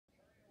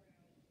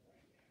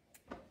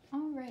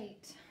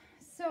right,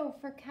 so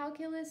for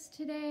calculus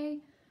today,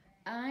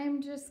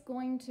 I'm just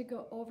going to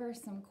go over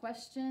some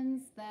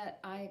questions that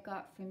I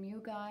got from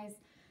you guys.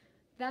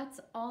 That's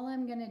all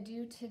I'm going to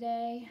do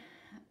today.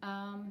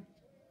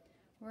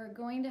 We're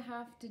going to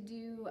have to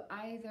do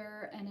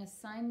either an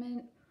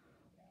assignment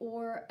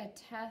or a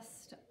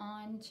test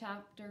on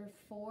chapter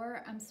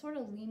 4. I'm sort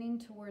of leaning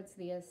towards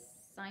the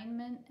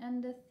assignment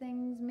end of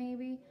things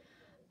maybe.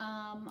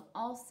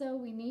 Also,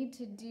 we need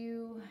to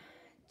do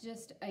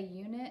just a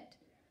unit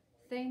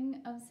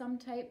thing of some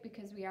type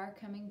because we are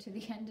coming to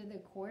the end of the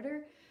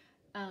quarter.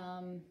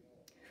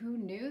 Who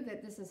knew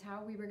that this is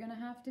how we were going to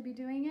have to be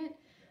doing it?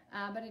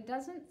 But it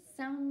doesn't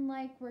sound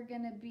like we're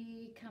going to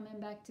be coming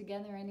back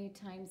together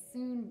anytime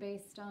soon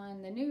based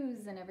on the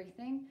news and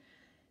everything.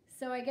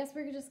 So I guess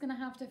we're just going to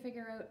have to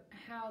figure out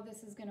how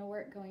this is going to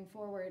work going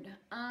forward.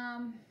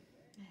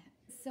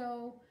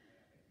 So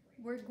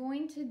we're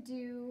going to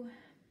do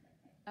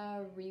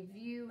a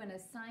review, an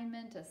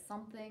assignment, a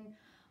something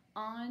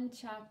on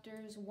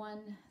chapters 1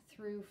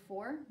 through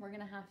 4. We're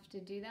going to have to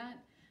do that.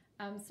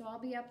 So I'll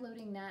be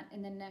uploading that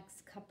in the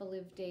next couple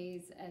of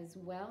days as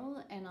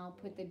well, and I'll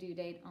put the due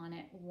date on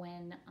it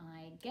when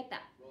I get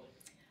that.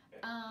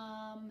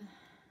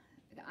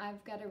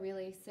 I've got to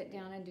really sit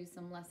down and do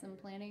some lesson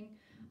planning.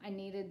 I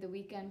needed the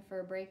weekend for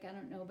a break. I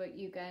don't know about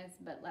you guys,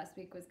 but last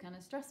week was kind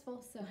of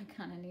stressful, so I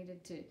kind of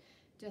needed to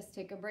just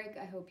take a break.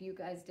 I hope you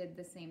guys did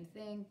the same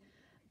thing.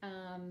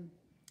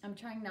 I'm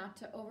trying not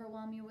to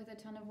overwhelm you with a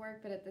ton of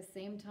work, but at the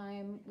same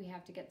time, we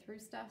have to get through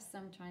stuff, so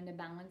I'm trying to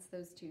balance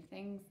those two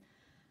things.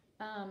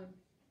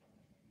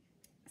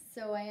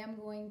 So I am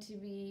going to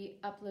be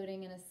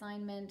uploading an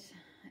assignment,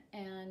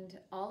 and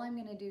all I'm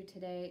going to do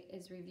today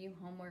is review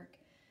homework.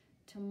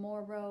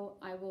 Tomorrow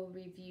I will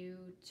review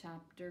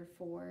chapter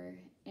 4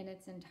 in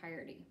its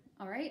entirety,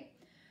 all right?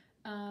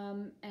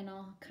 And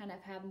I'll kind of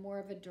have more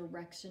of a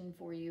direction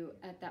for you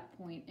at that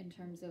point in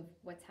terms of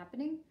what's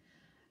happening.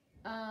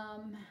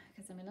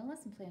 Because I'm in a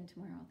lesson plan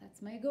tomorrow.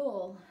 That's my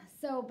goal.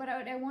 So, but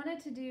I wanted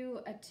to do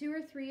 2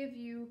 or 3 of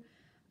you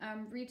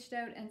reached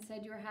out and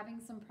said you were having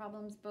some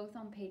problems both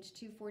on page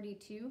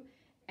 242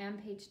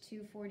 and page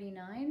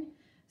 249.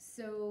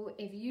 So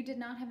if you did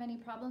not have any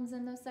problems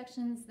in those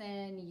sections,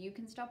 then you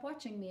can stop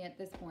watching me at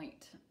this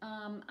point.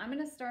 I'm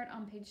going to start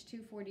on page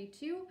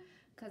 242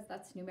 because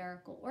that's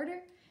numerical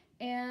order.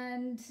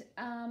 And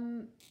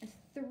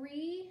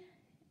 3,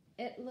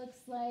 it looks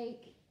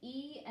like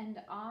E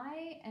and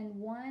I, and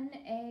 1,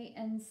 A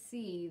and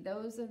C.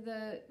 Those are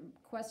the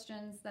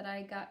questions that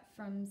I got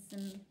from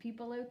some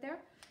people out there.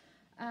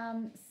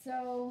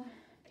 So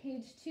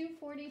page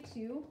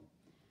 242,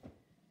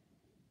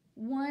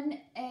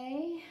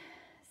 1A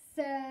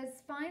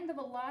says find the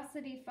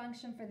velocity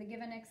function for the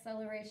given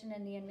acceleration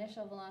and the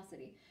initial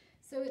velocity.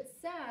 So it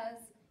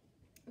says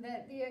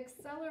that the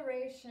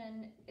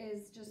acceleration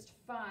is just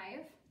 5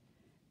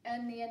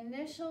 and the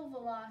initial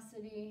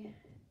velocity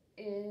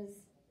is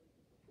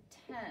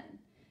 10.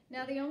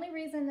 Now the only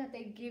reason that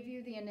they give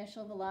you the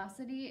initial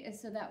velocity is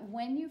so that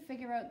when you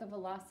figure out the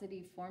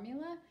velocity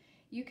formula,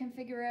 you can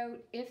figure out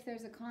if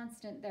there's a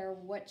constant there,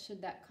 what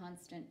should that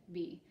constant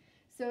be.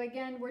 So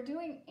again, we're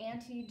doing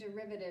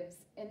antiderivatives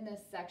in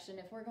this section.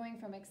 If we're going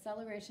from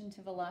acceleration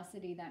to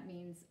velocity, that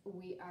means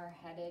we are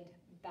headed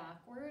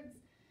backwards.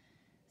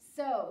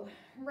 So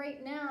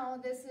right now,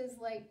 this is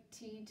like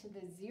t to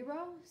the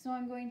 0. So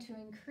I'm going to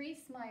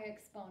increase my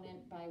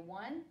exponent by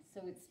 1.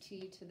 So it's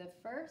t to the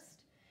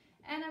 1st.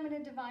 And I'm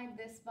going to divide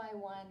this by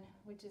 1,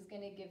 which is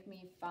going to give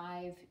me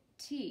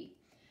 5t.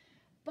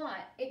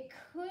 But it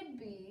could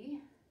be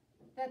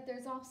that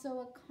there's also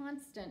a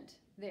constant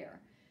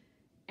there.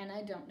 And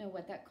I don't know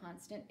what that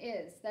constant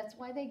is. That's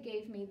why they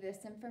gave me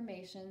this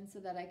information so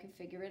that I could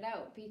figure it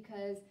out.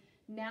 Because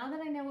now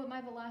that I know what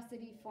my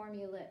velocity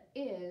formula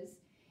is,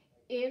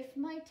 if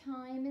my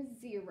time is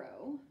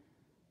 0,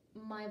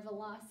 my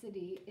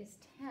velocity is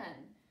 10.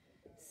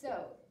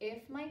 So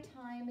if my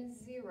time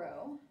is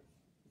 0,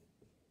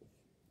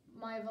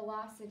 my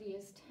velocity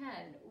is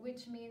 10,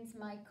 which means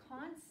my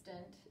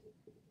constant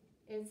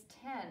is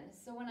 10.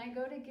 So when I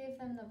go to give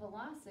them the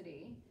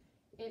velocity,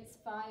 it's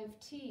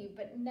 5t,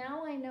 but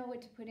now I know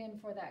what to put in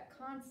for that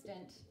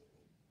constant.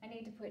 I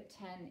need to put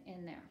 10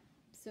 in there.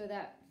 So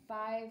that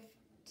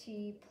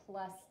 5t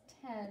plus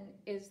 10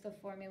 is the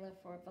formula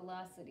for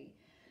velocity.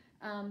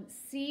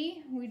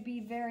 C would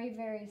be very,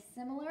 very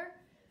similar.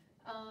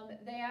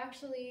 They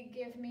actually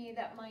give me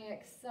that my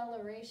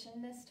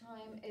acceleration this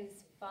time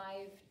is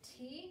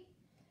 5t.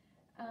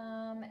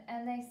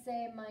 And they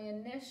say my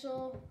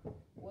initial,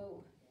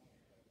 whoa,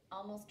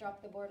 almost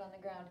dropped the board on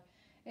the ground.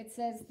 It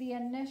says the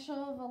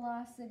initial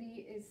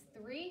velocity is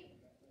 3.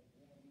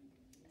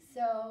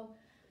 So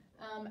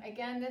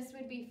again, this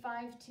would be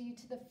 5t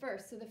to the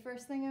 1st. So the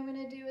first thing I'm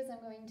going to do is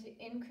I'm going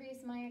to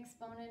increase my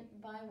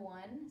exponent by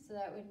 1. So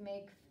that would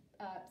make,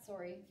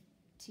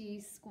 t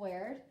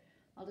squared.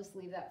 I'll just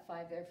leave that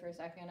 5 there for a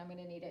second. I'm going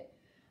to need it.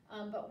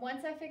 But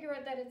once I figure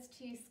out that it's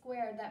t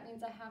squared, that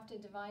means I have to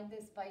divide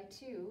this by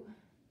 2.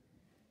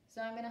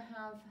 So I'm going to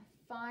have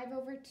 5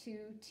 over 2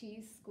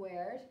 t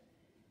squared.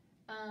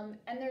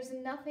 And there's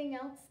nothing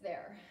else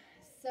there.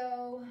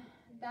 So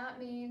that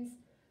means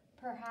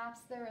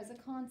perhaps there is a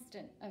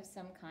constant of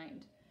some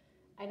kind.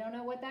 I don't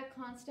know what that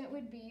constant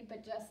would be,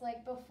 but just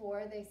like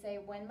before, they say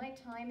when my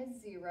time is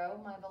 0,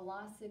 my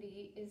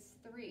velocity is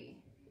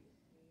 3.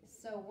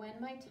 So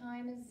when my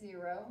time is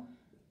 0,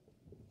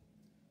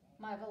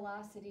 my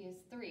velocity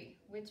is 3,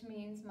 which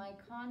means my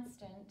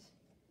constant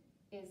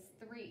is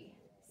 3.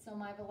 So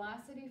my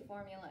velocity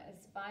formula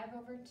is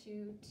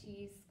 5/2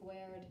 t²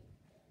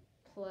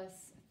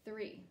 plus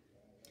 3.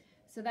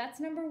 So that's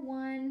number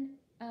 1,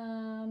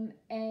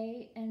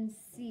 A and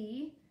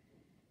C.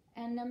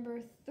 And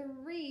number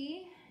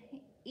 3,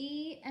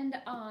 E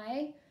and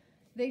I,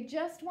 they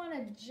just want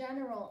a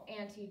general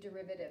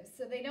antiderivative.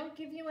 So they don't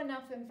give you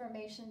enough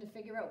information to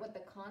figure out what the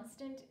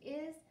constant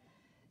is.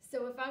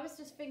 So if I was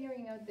just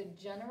figuring out the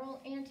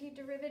general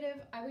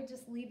antiderivative, I would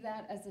just leave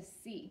that as a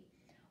C.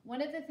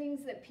 One of the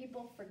things that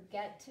people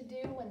forget to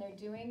do when they're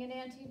doing an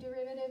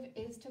antiderivative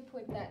is to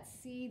put that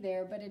C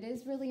there, but it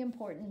is really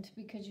important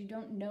because you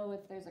don't know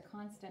if there's a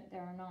constant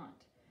there or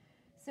not.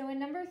 So in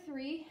number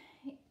 3,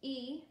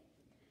 E,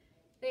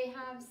 they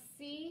have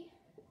C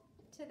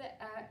of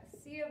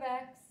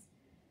x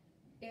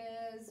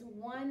is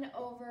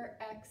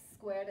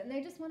 1/x², and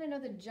they just want to know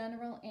the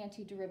general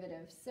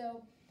antiderivative.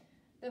 So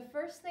the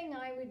first thing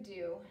I would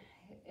do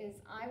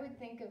is I would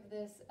think of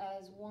this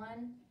as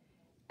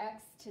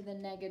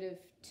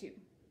 1x⁻².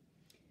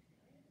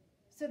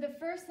 So the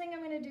first thing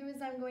I'm going to do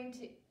is I'm going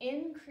to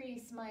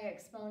increase my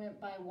exponent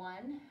by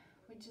 1,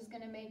 which is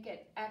going to make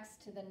it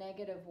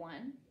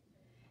x⁻⁻1.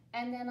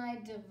 And then I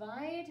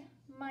divide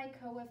my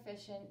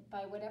coefficient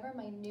by whatever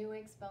my new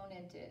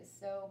exponent is.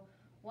 So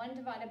 1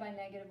 divided by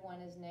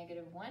 -1 is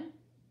 -1.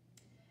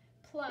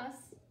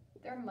 Plus,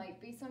 there might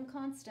be some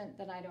constant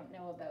that I don't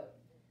know about.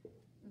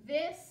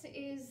 This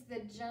is the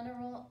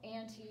general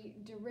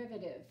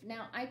antiderivative.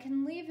 Now, I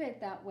can leave it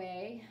that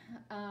way,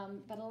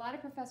 but a lot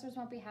of professors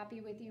won't be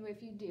happy with you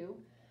if you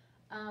do.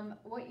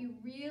 What you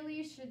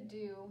really should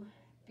do,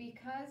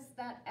 because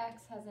that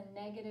x has a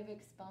negative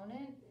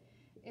exponent,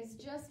 is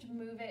just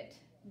move it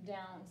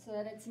down so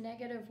that it's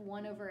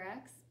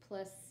 -1/x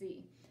plus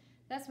c.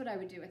 That's what I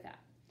would do with that.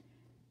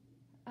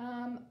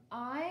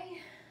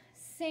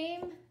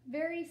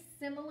 Very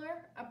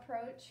similar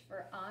approach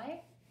for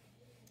I.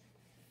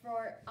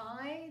 For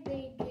I,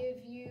 they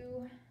give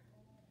you,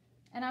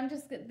 and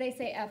they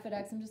say f at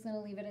x, I'm just going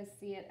to leave it as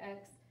c at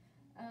x.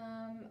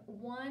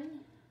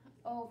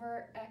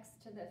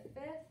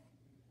 1/x⁵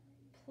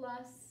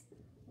 plus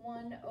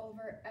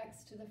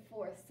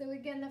 1/x⁴. So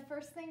again, the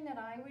first thing that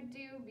I would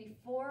do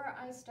before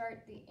I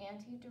start the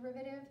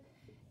antiderivative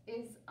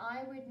is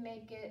I would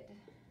make it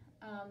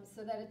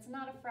so that it's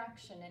not a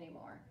fraction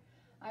anymore.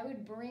 I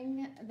would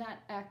bring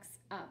that x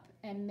up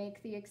and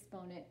make the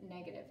exponent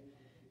negative.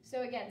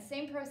 So again,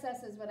 same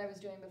process as what I was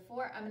doing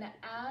before. I'm going to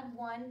add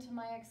 1 to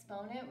my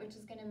exponent, which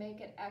is going to make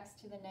it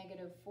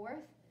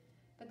x⁻⁴.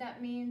 But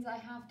that means I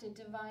have to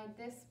divide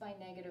this by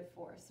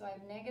 -4. So I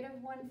have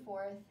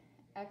 -1/4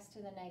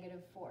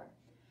 x⁻⁴.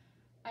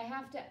 I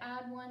have to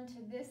add 1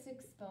 to this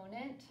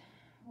exponent,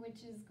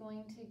 which is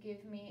going to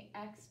give me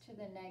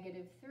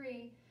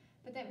x⁻⁻3.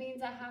 But that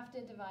means I have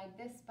to divide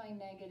this by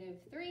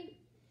 -3.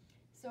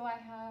 So I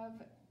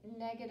have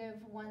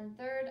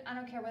 -1/3. I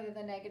don't care whether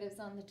the negative's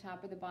on the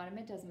top or the bottom,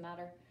 it doesn't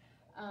matter.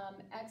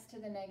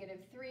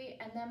 x⁻⁻3,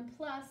 and then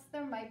plus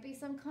there might be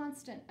some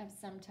constant of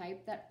some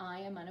type that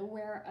I am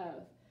unaware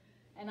of.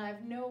 And I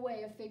have no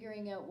way of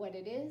figuring out what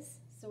it is,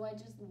 so I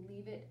just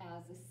leave it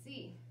as a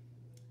C.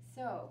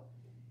 So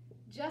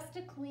just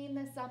to clean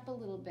this up a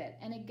little bit,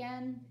 and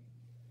again,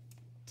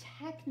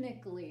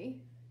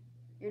 technically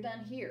you're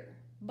done here,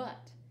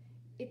 but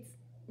it's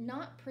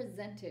not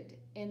presented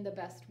in the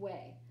best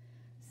way.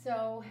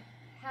 So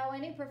how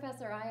any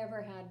professor I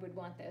ever had would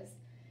want this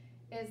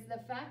is the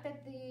fact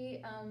that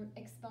the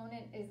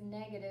exponent is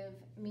negative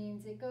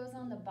means it goes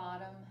on the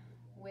bottom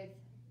with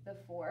the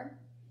 4.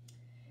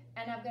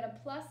 And I've got a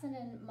plus and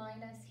a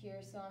minus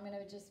here, so I'm going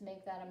to just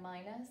make that a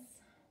minus.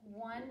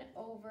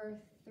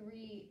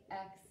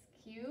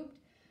 1/3x³.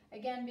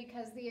 Again,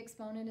 because the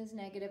exponent is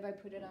negative, I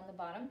put it on the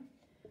bottom,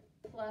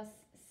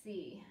 plus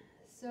c.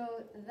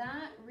 So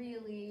that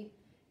really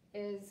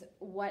is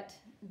what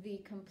the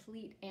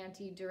complete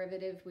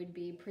antiderivative would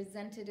be,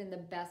 presented in the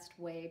best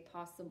way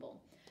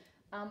possible.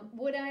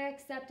 Would I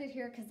accept it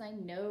here? Because I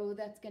know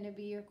that's going to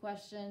be your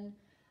question.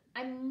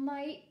 I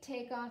might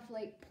take off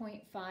like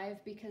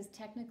 0.5 because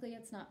technically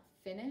it's not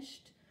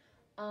finished.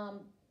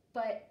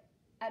 But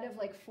out of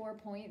like 4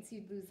 points,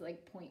 you'd lose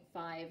like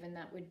 0.5 and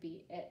that would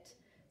be it.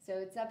 So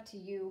it's up to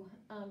you.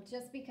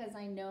 Just because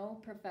I know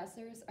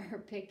professors are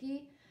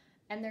picky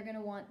and they're going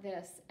to want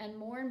this. And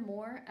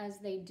more as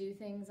they do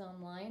things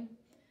online,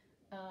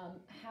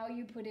 how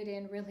you put it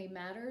in really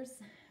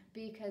matters.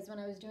 Because when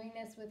I was doing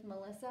this with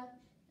Melissa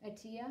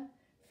Atia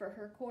for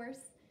her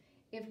course,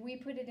 if we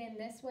put it in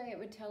this way, it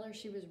would tell her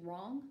she was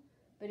wrong.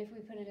 But if we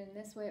put it in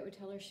this way, it would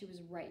tell her she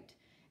was right.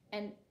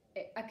 And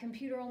a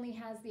computer only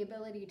has the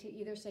ability to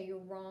either say you're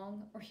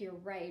wrong or you're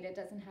right. It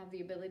doesn't have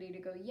the ability to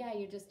go, yeah,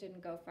 you just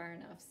didn't go far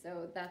enough.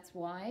 So that's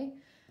why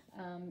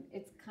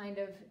it's kind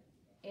of,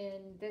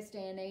 in this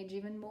day and age,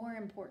 even more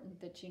important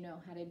that you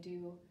know how to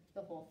do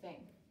the whole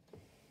thing.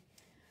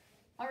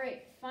 All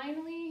right,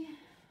 finally,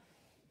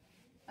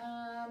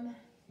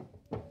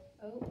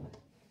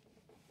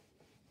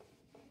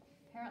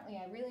 apparently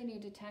I really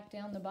need to tack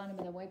down the bottom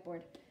of the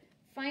whiteboard.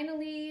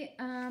 Finally,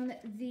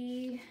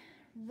 the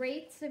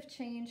rates of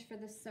change for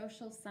the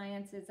social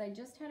sciences. I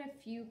just had a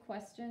few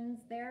questions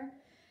there.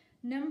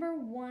 Number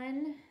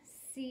 1,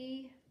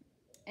 C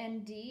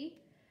and D.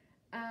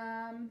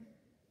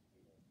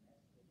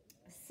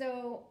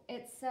 So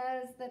it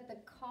says that the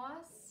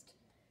cost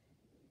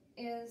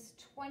is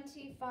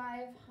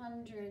 2500x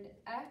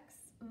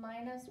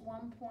minus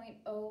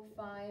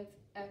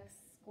 1.05x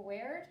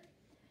squared.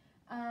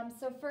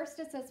 So first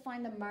it says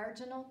find the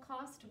marginal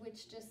cost,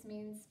 which just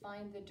means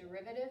find the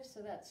derivative.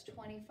 So that's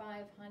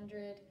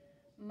 2500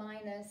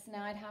 minus,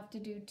 now I'd have to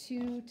do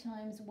 2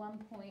 times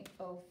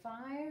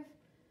 1.05.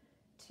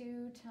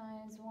 2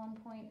 times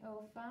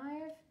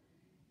 1.05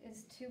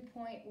 is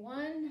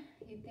 2.1.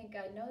 You'd think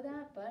I'd know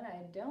that, but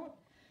I don't.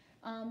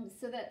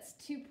 So that's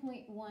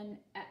 2.1x.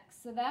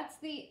 So that's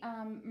the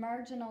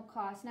marginal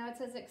cost. Now it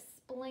says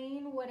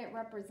explain what it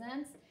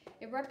represents.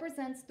 It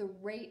represents the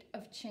rate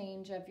of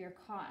change of your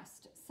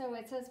cost. So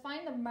it says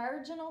find the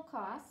marginal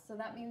cost. So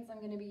that means I'm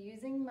going to be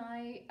using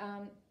my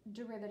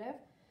derivative.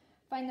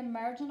 Find the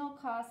marginal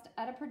cost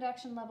at a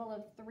production level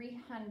of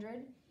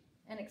 300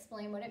 and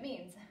explain what it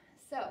means.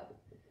 So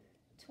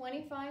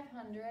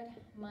 2500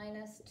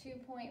 minus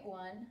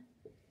 2.1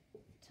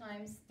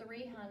 times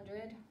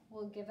 300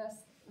 will give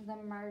us the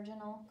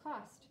marginal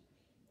cost.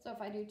 So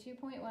if I do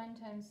 2.1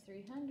 times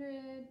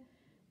 300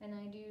 and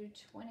I do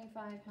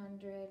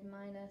 2500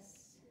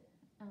 minus,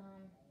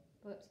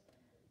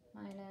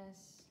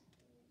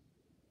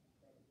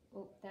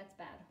 oh, that's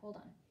bad, hold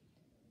on.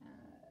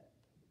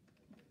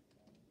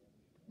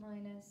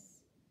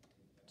 Minus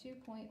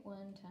 2.1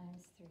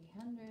 times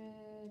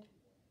 300,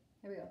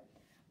 there we go.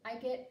 I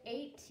get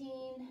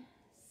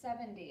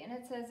 1870, and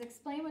it says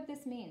explain what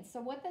this means. So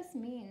what this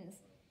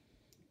means,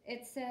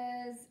 it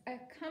says a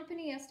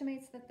company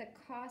estimates that the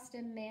cost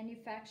in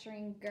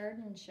manufacturing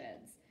garden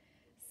sheds.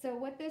 So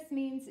what this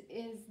means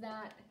is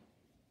that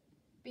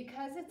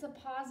because it's a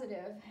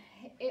positive,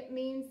 it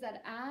means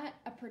that at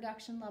a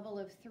production level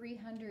of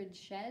 300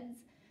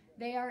 sheds,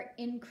 they are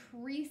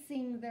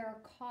increasing their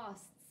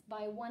costs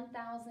by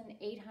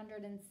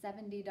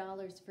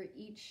 $1,870 for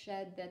each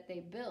shed that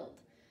they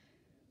build,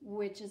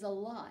 which is a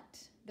lot.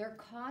 Their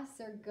costs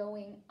are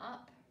going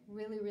up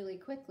really, really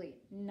quickly.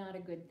 Not a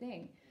good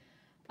thing.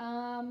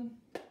 And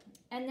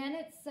then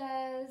it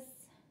says,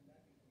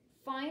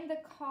 find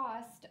the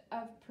cost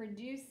of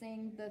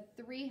producing the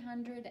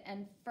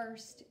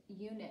 301st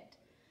unit.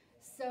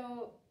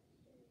 So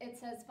it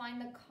says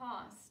find the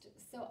cost.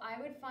 So I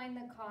would find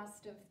the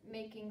cost of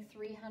making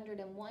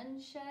 301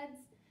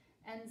 sheds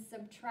and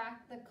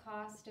subtract the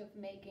cost of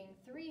making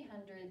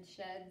 300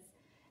 sheds.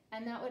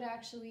 And that would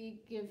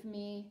actually give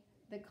me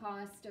the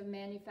cost of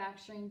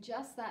manufacturing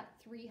just that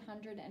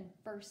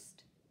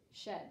 301st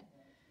shed.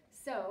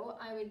 So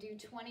I would do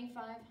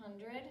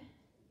 2500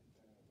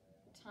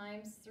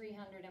 times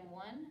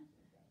 301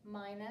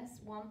 minus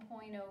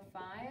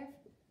 1.05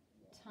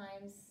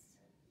 times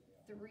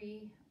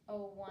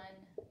 301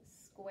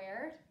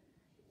 squared.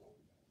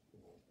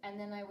 And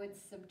then I would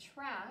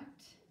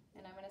subtract,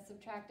 and I'm going to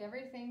subtract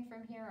everything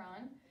from here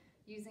on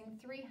using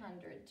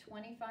 300.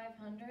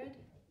 2500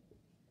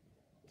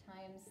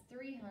 times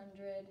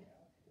 300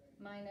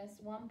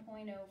 minus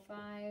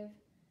 1.05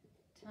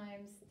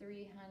 times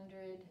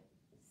 300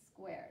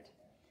 squared.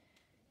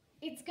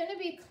 It's going to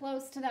be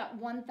close to that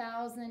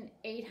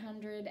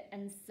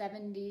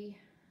 1,870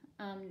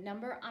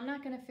 number. I'm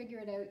not going to figure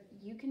it out.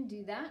 You can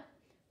do that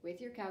with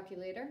your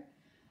calculator.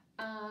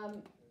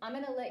 I'm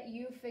going to let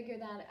you figure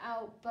that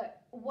out,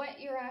 but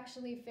what you're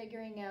actually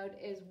figuring out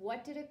is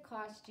what did it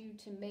cost you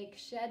to make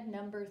shed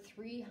number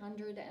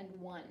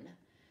 301?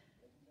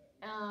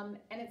 And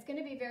it's going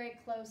to be very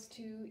close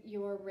to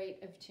your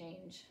rate of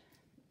change.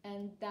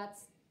 And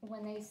that's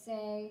when they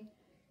say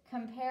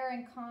compare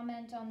and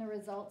comment on the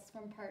results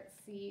from parts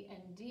C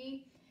and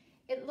D.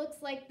 It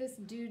looks like this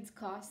dude's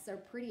costs are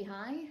pretty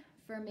high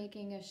for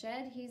making a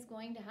shed. He's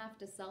going to have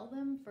to sell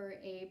them for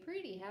a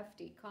pretty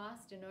hefty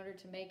cost in order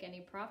to make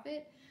any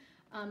profit.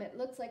 It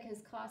looks like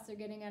his costs are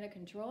getting out of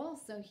control,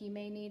 so he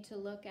may need to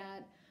look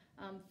at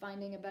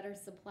finding a better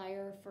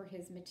supplier for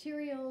his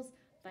materials,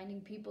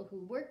 finding people who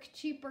work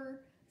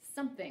cheaper,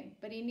 something.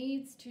 But he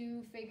needs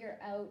to figure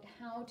out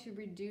how to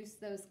reduce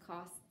those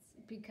costs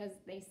because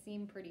they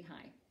seem pretty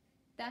high.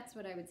 That's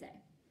what I would say.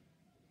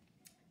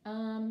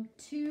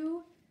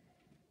 2C.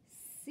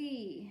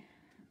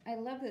 I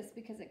love this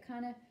because it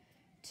kind of,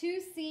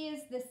 2C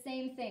is the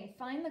same thing.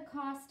 Find the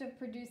cost of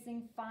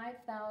producing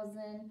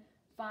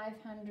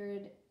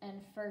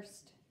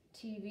 5,501st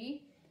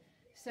TV.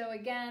 So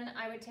again,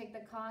 I would take the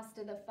cost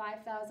of the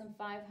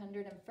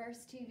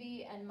 5,501st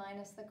TV and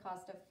minus the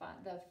cost of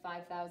the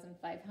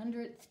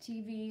 5,500th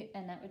TV,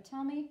 and that would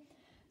tell me.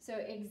 So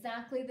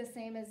exactly the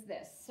same as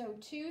this. So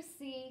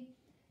 2C,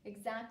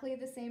 exactly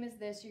the same as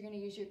this. You're going to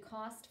use your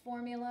cost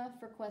formula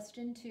for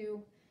question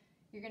 2.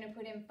 You're going to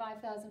put in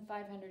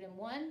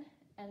 5,501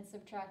 and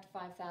subtract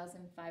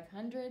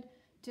 5,500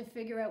 to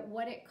figure out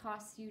what it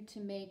costs you to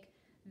make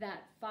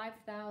that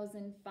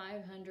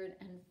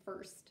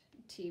 5,501st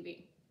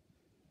TV.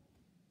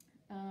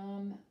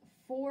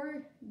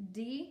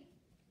 4D,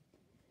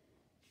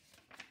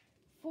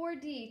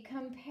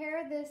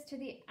 compare this to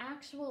the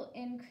actual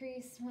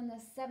increase when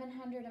the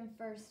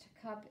 701st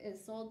cup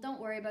is sold. Don't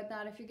worry about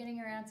that. If you're getting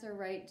your answer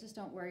right, just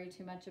don't worry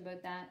too much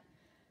about that.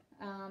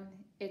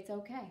 It's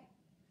okay.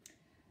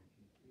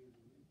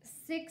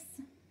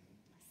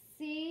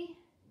 6C,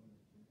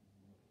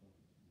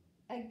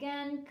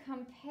 again,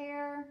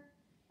 compare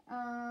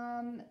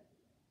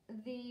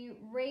the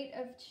rate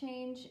of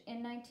change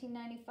in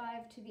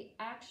 1995 to the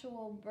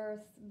actual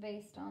births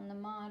based on the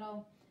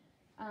model.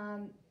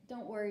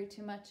 Don't worry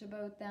too much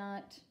about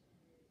that.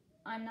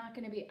 I'm not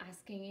going to be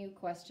asking you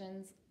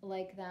questions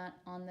like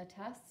that on the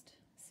test,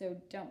 so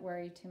don't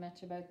worry too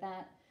much about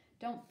that.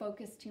 Don't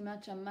focus too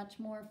much. I'm much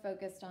more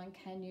focused on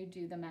can you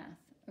do the math,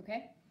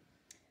 okay?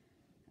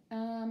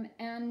 And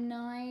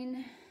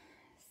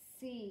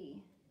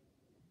 9C.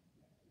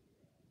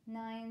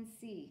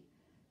 9C.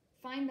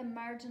 Find the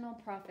marginal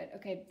profit.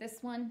 Okay,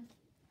 this one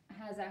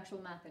has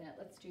actual math in it.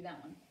 Let's do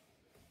that one.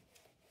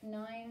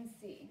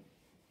 9C.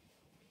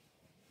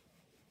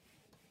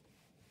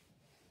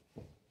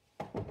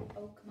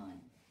 Oh, come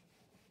on.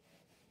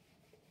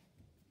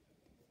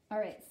 All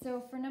right,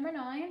 so for number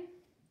 9,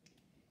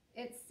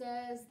 it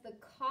says the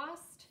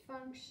cost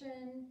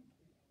function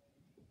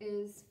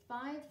is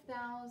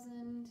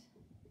 5,000x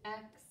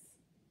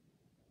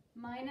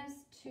minus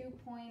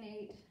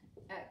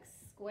 2.8x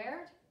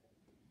squared.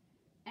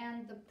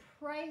 And the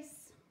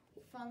price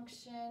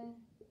function,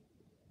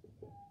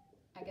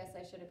 I guess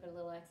I should have put a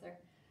little x there.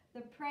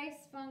 The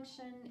price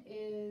function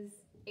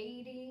is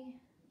 80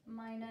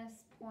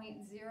 minus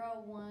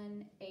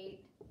 0.018x.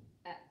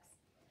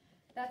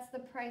 That's the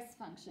price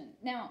function.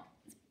 Now,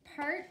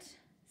 part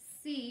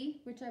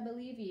C, which I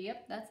believe,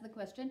 yep, that's the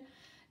question.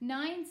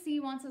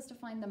 9C wants us to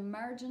find the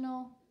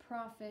marginal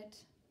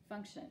profit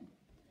function.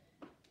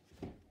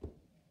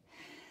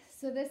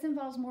 So this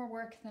involves more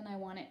work than I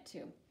want it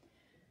to.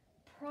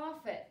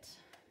 Profit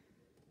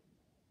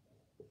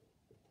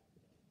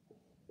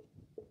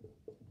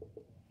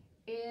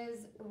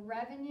is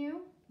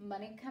revenue,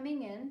 money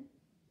coming in,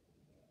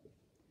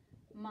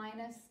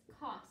 minus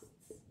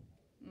costs,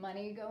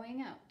 money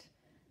going out.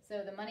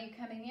 So the money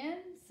coming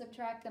in,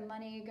 subtract the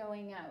money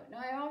going out. Now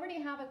I already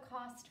have a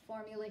cost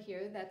formula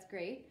here, that's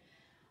great.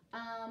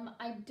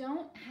 I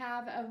don't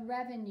have a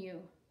revenue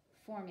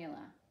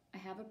formula. I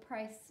have a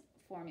price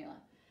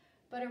formula.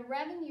 But a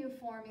revenue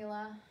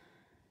formula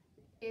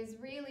is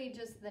really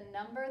just the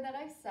number that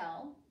I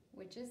sell,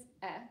 which is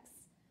X,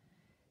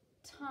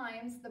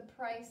 times the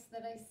price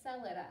that I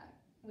sell it at,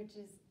 which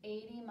is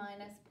 80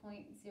 minus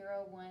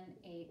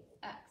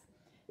 0.018x.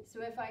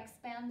 So if I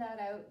expand that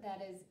out,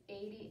 that is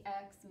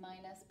 80x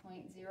minus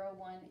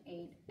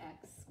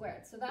 0.018x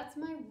squared. So that's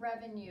my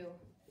revenue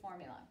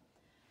formula.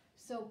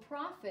 So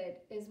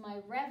profit is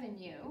my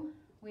revenue,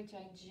 which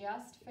I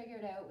just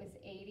figured out was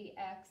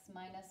 80x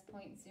minus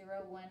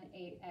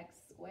 0.018x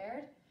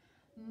squared,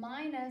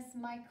 minus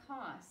my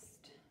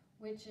cost,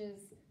 which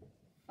is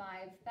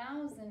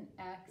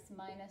 5,000x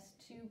minus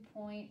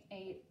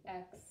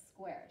 2.8x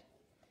squared.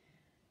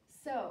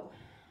 So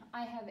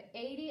I have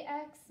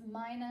 80x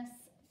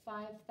minus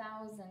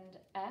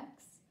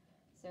 5,000x.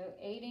 So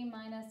 80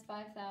 minus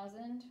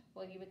 5,000,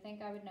 well, you would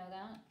think I would know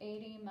that.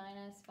 80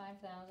 minus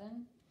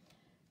 5,000,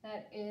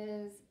 that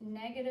is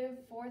negative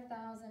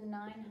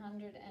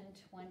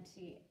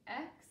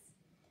 4,920x.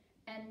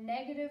 And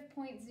negative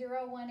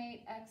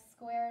 0.018x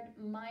squared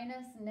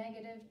minus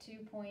negative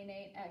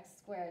 2.8x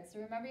squared. So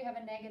remember you have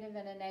a negative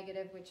and a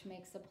negative, which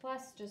makes a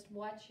plus. Just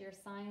watch your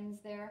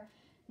signs there.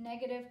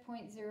 Negative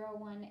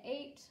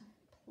 0.018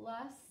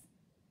 plus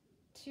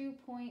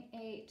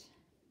 2.8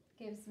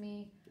 gives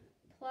me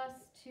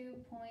plus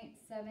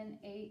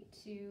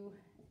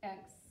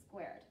 2.782x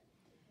squared.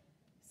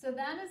 So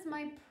that is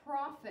my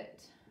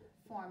profit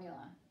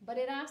formula. But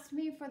it asked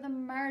me for the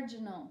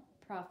marginal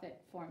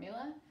profit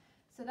formula.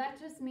 So that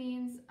just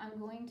means I'm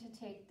going to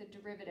take the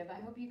derivative. I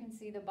hope you can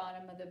see the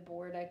bottom of the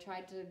board. I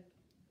tried to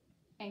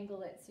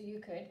angle it so you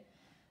could.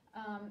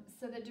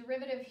 So the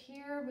derivative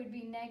here would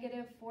be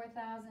negative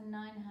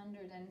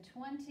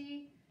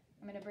 4,920.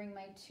 I'm going to bring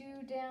my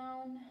 2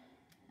 down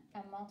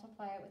and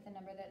multiply it with the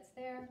number that's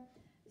there.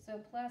 So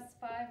plus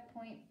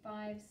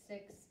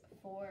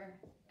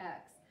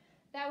 5.564x.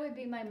 That would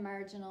be my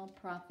marginal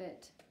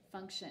profit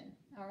function.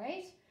 All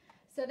right?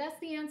 So that's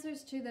the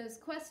answers to those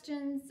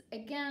questions.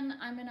 Again,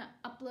 I'm going to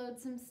upload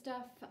some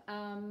stuff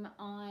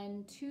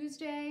on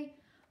Tuesday.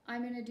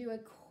 I'm going to do a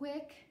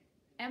quick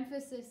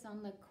emphasis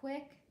on the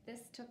quick.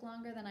 This took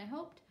longer than I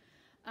hoped.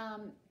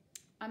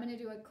 I'm going to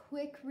do a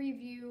quick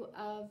review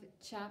of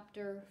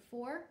chapter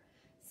 4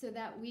 so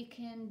that we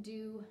can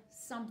do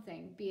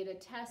something, be it a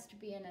test,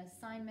 be it an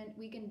assignment,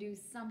 we can do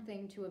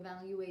something to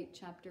evaluate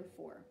chapter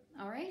 4.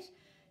 All right?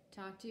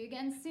 Talk to you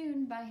again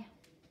soon. Bye.